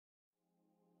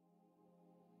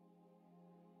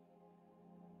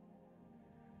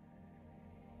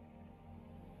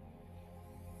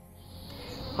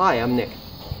Hi, I'm Nick.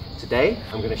 Today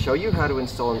I'm going to show you how to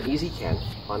install an ezCAN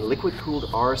on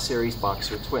liquid-cooled R series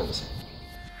boxer twins.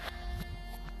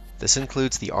 This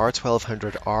includes the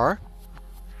R1200R,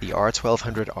 the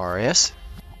R1200RS,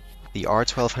 the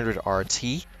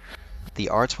R1200RT, the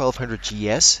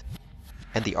R1200GS,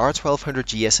 and the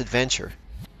R1200GS Adventure.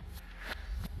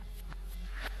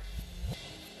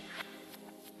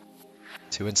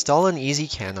 To install an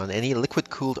ezCAN on any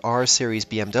liquid-cooled R series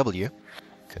BMW,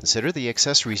 consider the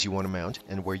accessories you want to mount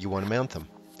and where you want to mount them,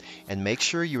 and make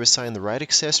sure you assign the right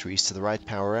accessories to the right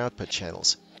power output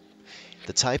channels.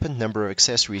 The type and number of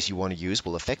accessories you want to use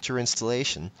will affect your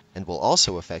installation and will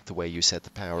also affect the way you set the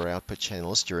power output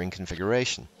channels during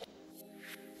configuration.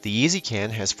 The ezCAN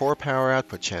has 4 power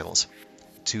output channels.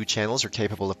 2 channels are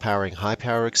capable of powering high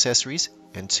power accessories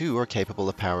and 2 are capable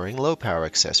of powering low power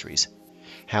accessories.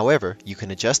 However, you can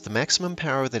adjust the maximum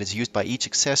power that is used by each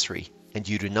accessory, and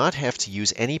you do not have to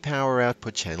use any power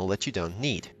output channel that you don't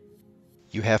need.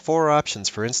 You have 4 options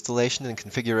for installation and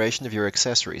configuration of your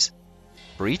accessories.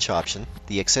 For each option,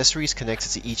 the accessories connected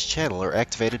to each channel are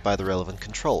activated by the relevant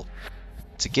control.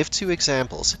 To give 2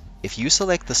 examples, if you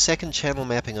select the second channel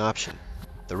mapping option,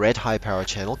 the red high power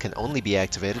channel can only be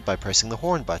activated by pressing the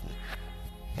horn button.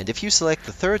 And if you select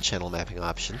the third channel mapping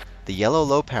option, the yellow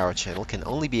low power channel can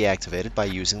only be activated by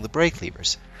using the brake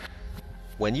levers.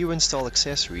 When you install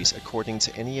accessories according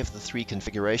to any of the 3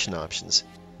 configuration options,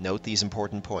 note these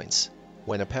important points.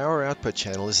 When a power output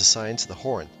channel is assigned to the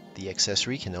horn, the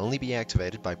accessory can only be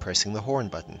activated by pressing the horn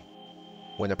button.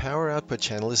 When a power output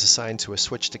channel is assigned to a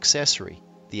switched accessory,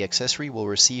 the accessory will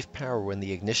receive power when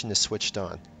the ignition is switched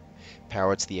on.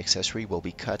 Power to the accessory will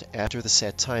be cut after the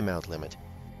set timeout limit.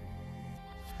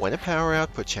 When a power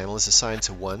output channel is assigned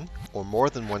to one or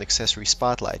more than one accessory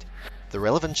spotlight, the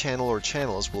relevant channel or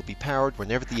channels will be powered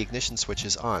whenever the ignition switch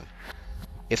is on.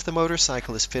 If the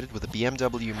motorcycle is fitted with a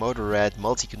BMW Motorrad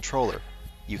multi-controller,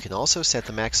 you can also set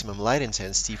the maximum light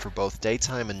intensity for both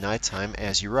daytime and nighttime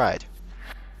as you ride.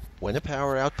 When a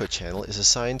power output channel is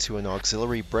assigned to an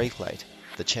auxiliary brake light,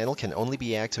 the channel can only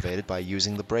be activated by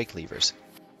using the brake levers.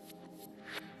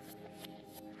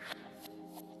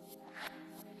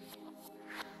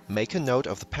 Make a note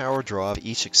of the power draw of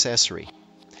each accessory.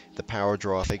 The power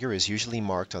draw figure is usually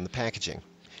marked on the packaging.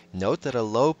 Note that a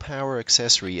low power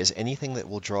accessory is anything that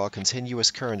will draw a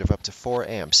continuous current of up to 4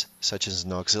 amps, such as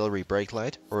an auxiliary brake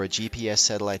light or a GPS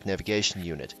satellite navigation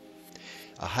unit.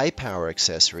 A high power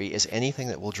accessory is anything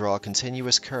that will draw a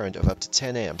continuous current of up to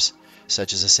 10 amps,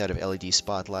 such as a set of LED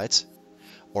spotlights,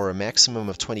 or a maximum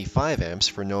of 25 amps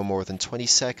for no more than 20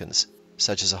 seconds,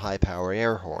 such as a high power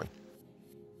air horn.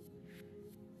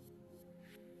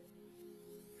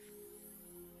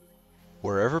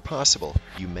 Wherever possible,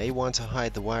 you may want to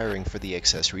hide the wiring for the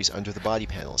accessories under the body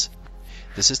panels.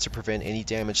 This is to prevent any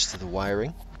damage to the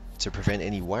wiring, to prevent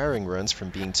any wiring runs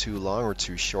from being too long or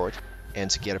too short,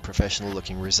 and to get a professional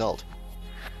looking result.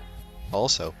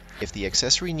 Also, if the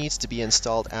accessory needs to be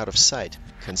installed out of sight,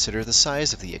 consider the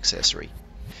size of the accessory.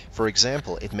 For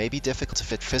example, it may be difficult to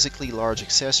fit physically large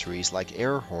accessories like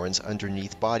air horns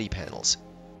underneath body panels.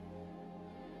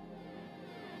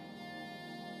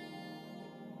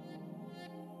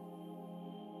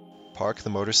 Park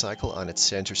the motorcycle on its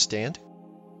center stand.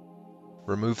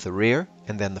 Remove the rear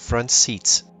and then the front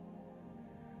seats.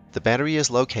 The battery is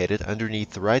located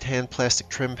underneath the right-hand plastic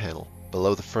trim panel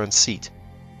below the front seat.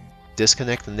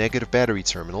 Disconnect the negative battery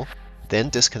terminal, then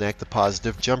disconnect the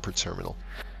positive jumper terminal.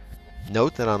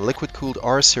 Note that on liquid-cooled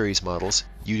R series models,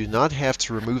 you do not have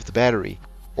to remove the battery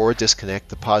or disconnect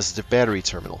the positive battery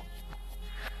terminal.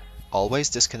 Always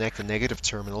disconnect the negative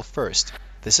terminal first.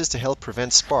 This is to help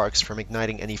prevent sparks from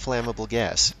igniting any flammable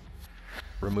gas.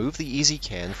 Remove the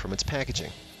ezCAN from its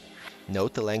packaging.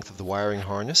 Note the length of the wiring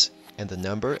harness and the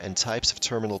number and types of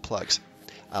terminal plugs.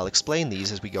 I'll explain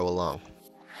these as we go along.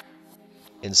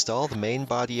 Install the main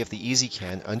body of the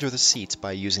ezCAN under the seats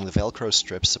by using the Velcro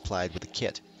strips supplied with the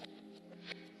kit.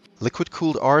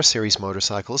 Liquid-cooled R series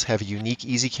motorcycles have a unique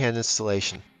ezCAN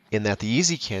installation in that the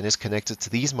ezCAN is connected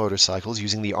to these motorcycles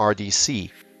using the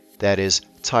RDC, that is,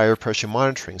 Tire Pressure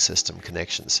Monitoring System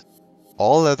connections.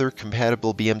 All other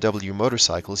compatible BMW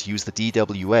motorcycles use the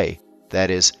DWA,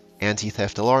 that is,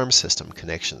 Anti-Theft Alarm System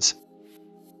connections.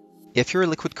 If your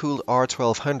liquid-cooled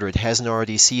R1200 has an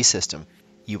RDC system,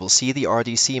 you will see the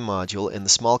RDC module in the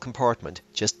small compartment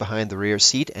just behind the rear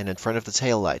seat and in front of the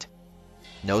tail light.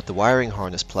 Note the wiring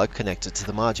harness plug connected to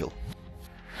the module.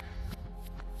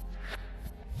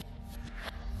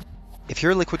 If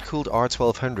your liquid-cooled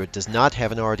R1200 does not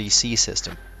have an RDC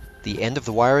system, the end of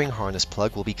the wiring harness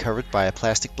plug will be covered by a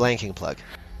plastic blanking plug.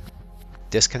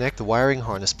 Disconnect the wiring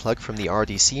harness plug from the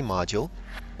RDC module,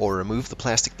 or remove the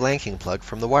plastic blanking plug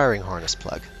from the wiring harness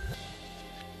plug.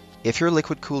 If your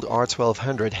liquid-cooled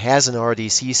R1200 has an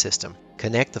RDC system,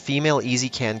 connect the female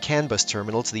ezCAN CAN bus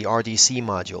terminal to the RDC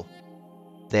module.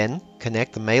 Then,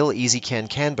 connect the male ezCAN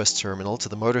CAN bus terminal to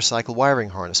the motorcycle wiring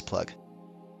harness plug.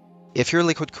 If your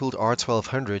liquid-cooled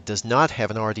R1200 does not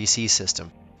have an RDC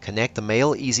system, connect the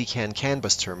male ezCAN CAN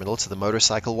bus terminal to the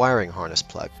motorcycle wiring harness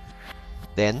plug.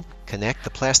 Then, connect the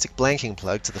plastic blanking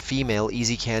plug to the female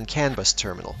ezCAN CAN bus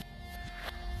terminal.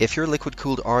 If your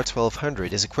liquid-cooled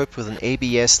R1200 is equipped with an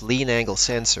ABS lean angle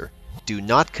sensor, do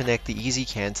not connect the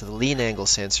ezCAN to the lean angle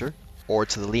sensor or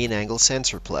to the lean angle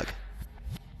sensor plug.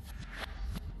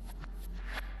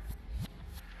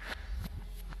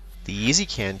 The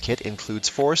ezCAN kit includes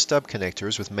 4 stub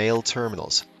connectors with male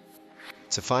terminals.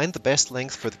 To find the best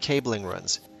length for the cabling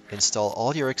runs, install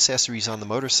all your accessories on the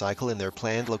motorcycle in their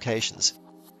planned locations.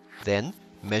 Then,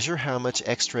 measure how much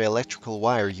extra electrical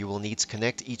wire you will need to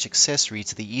connect each accessory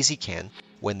to the ezCAN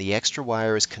when the extra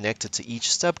wire is connected to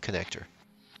each stub connector.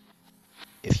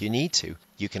 If you need to,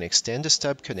 you can extend a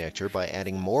stub connector by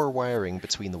adding more wiring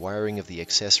between the wiring of the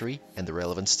accessory and the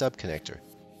relevant stub connector.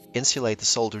 Insulate the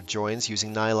soldered joins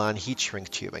using nylon heat shrink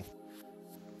tubing.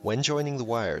 When joining the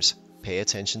wires, pay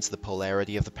attention to the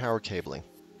polarity of the power cabling.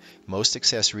 Most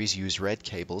accessories use red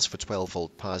cables for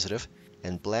 12-volt positive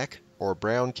and black or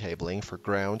brown cabling for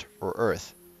ground or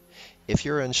earth. If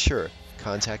you're unsure,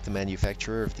 contact the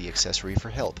manufacturer of the accessory for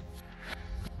help.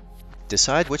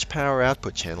 Decide which power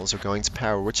output channels are going to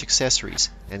power which accessories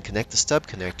and connect the stub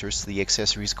connectors to the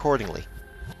accessories accordingly.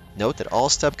 Note that all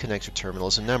stub connector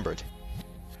terminals are numbered.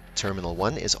 Terminal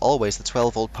 1 is always the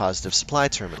 12-volt positive supply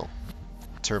terminal.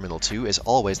 Terminal 2 is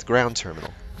always the ground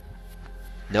terminal.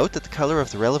 Note that the color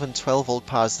of the relevant 12-volt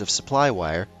positive supply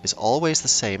wire is always the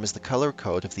same as the color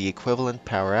code of the equivalent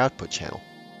power output channel.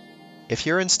 If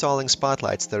you're installing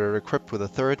spotlights that are equipped with a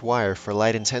third wire for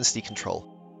light intensity control,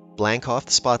 blank off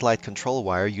the spotlight control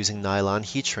wire using nylon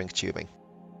heat shrink tubing.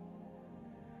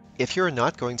 If you're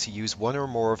not going to use one or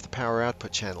more of the power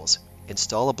output channels,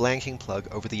 install a blanking plug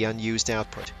over the unused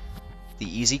output.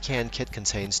 The ezCAN kit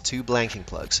contains 2 blanking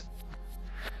plugs.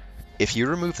 If you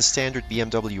remove the standard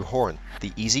BMW horn,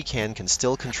 the ezCAN can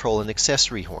still control an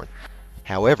accessory horn.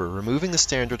 However, removing the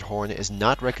standard horn is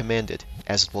not recommended,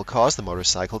 as it will cause the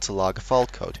motorcycle to log a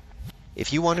fault code.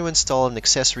 If you want to install an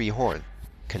accessory horn,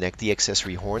 connect the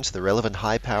accessory horn to the relevant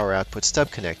high power output stub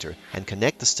connector and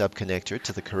connect the stub connector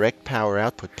to the correct power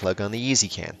output plug on the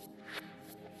ezCAN.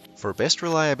 For best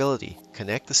reliability,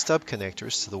 connect the stub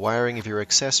connectors to the wiring of your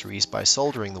accessories by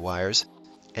soldering the wires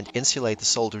and insulate the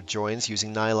soldered joins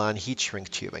using nylon heat shrink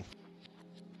tubing.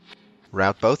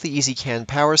 Route both the ezCAN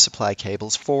power supply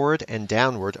cables forward and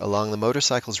downward along the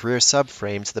motorcycle's rear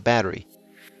subframe to the battery.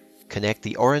 Connect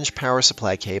the orange power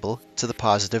supply cable to the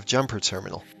positive jumper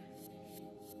terminal.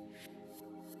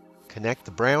 Connect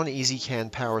the brown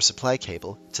ezCAN power supply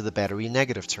cable to the battery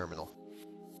negative terminal.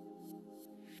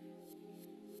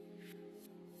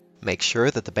 Make sure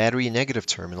that the battery negative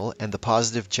terminal and the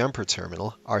positive jumper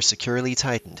terminal are securely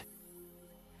tightened.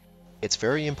 It's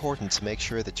very important to make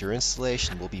sure that your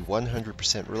installation will be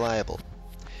 100% reliable.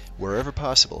 Wherever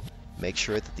possible, make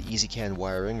sure that the ezCAN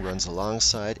wiring runs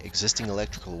alongside existing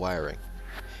electrical wiring.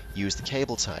 Use the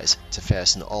cable ties to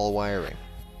fasten all wiring.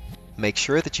 Make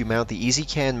sure that you mount the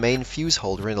ezCAN main fuse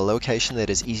holder in a location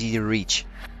that is easy to reach.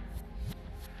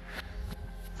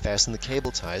 Fasten the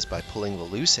cable ties by pulling the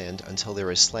loose end until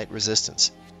there is slight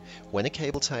resistance. When a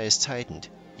cable tie is tightened,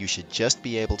 you should just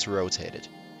be able to rotate it.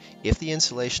 If the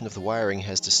insulation of the wiring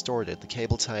has distorted, the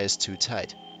cable tie is too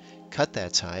tight. Cut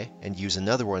that tie and use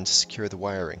another one to secure the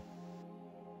wiring.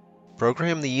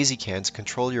 Program the ezCAN to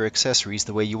control your accessories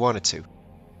the way you want it to.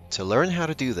 To learn how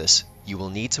to do this, you will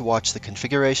need to watch the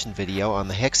configuration video on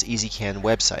the HEX ezCAN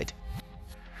website.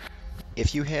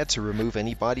 If you had to remove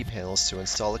any body panels to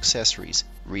install accessories,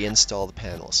 reinstall the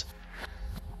panels.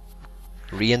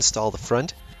 Reinstall the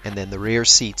front and then the rear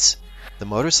seats. The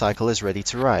motorcycle is ready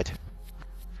to ride.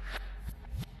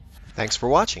 Thanks for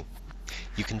watching.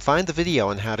 You can find the video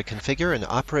on how to configure and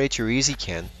operate your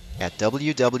ezCAN at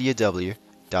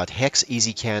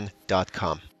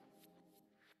www.hexezcan.com.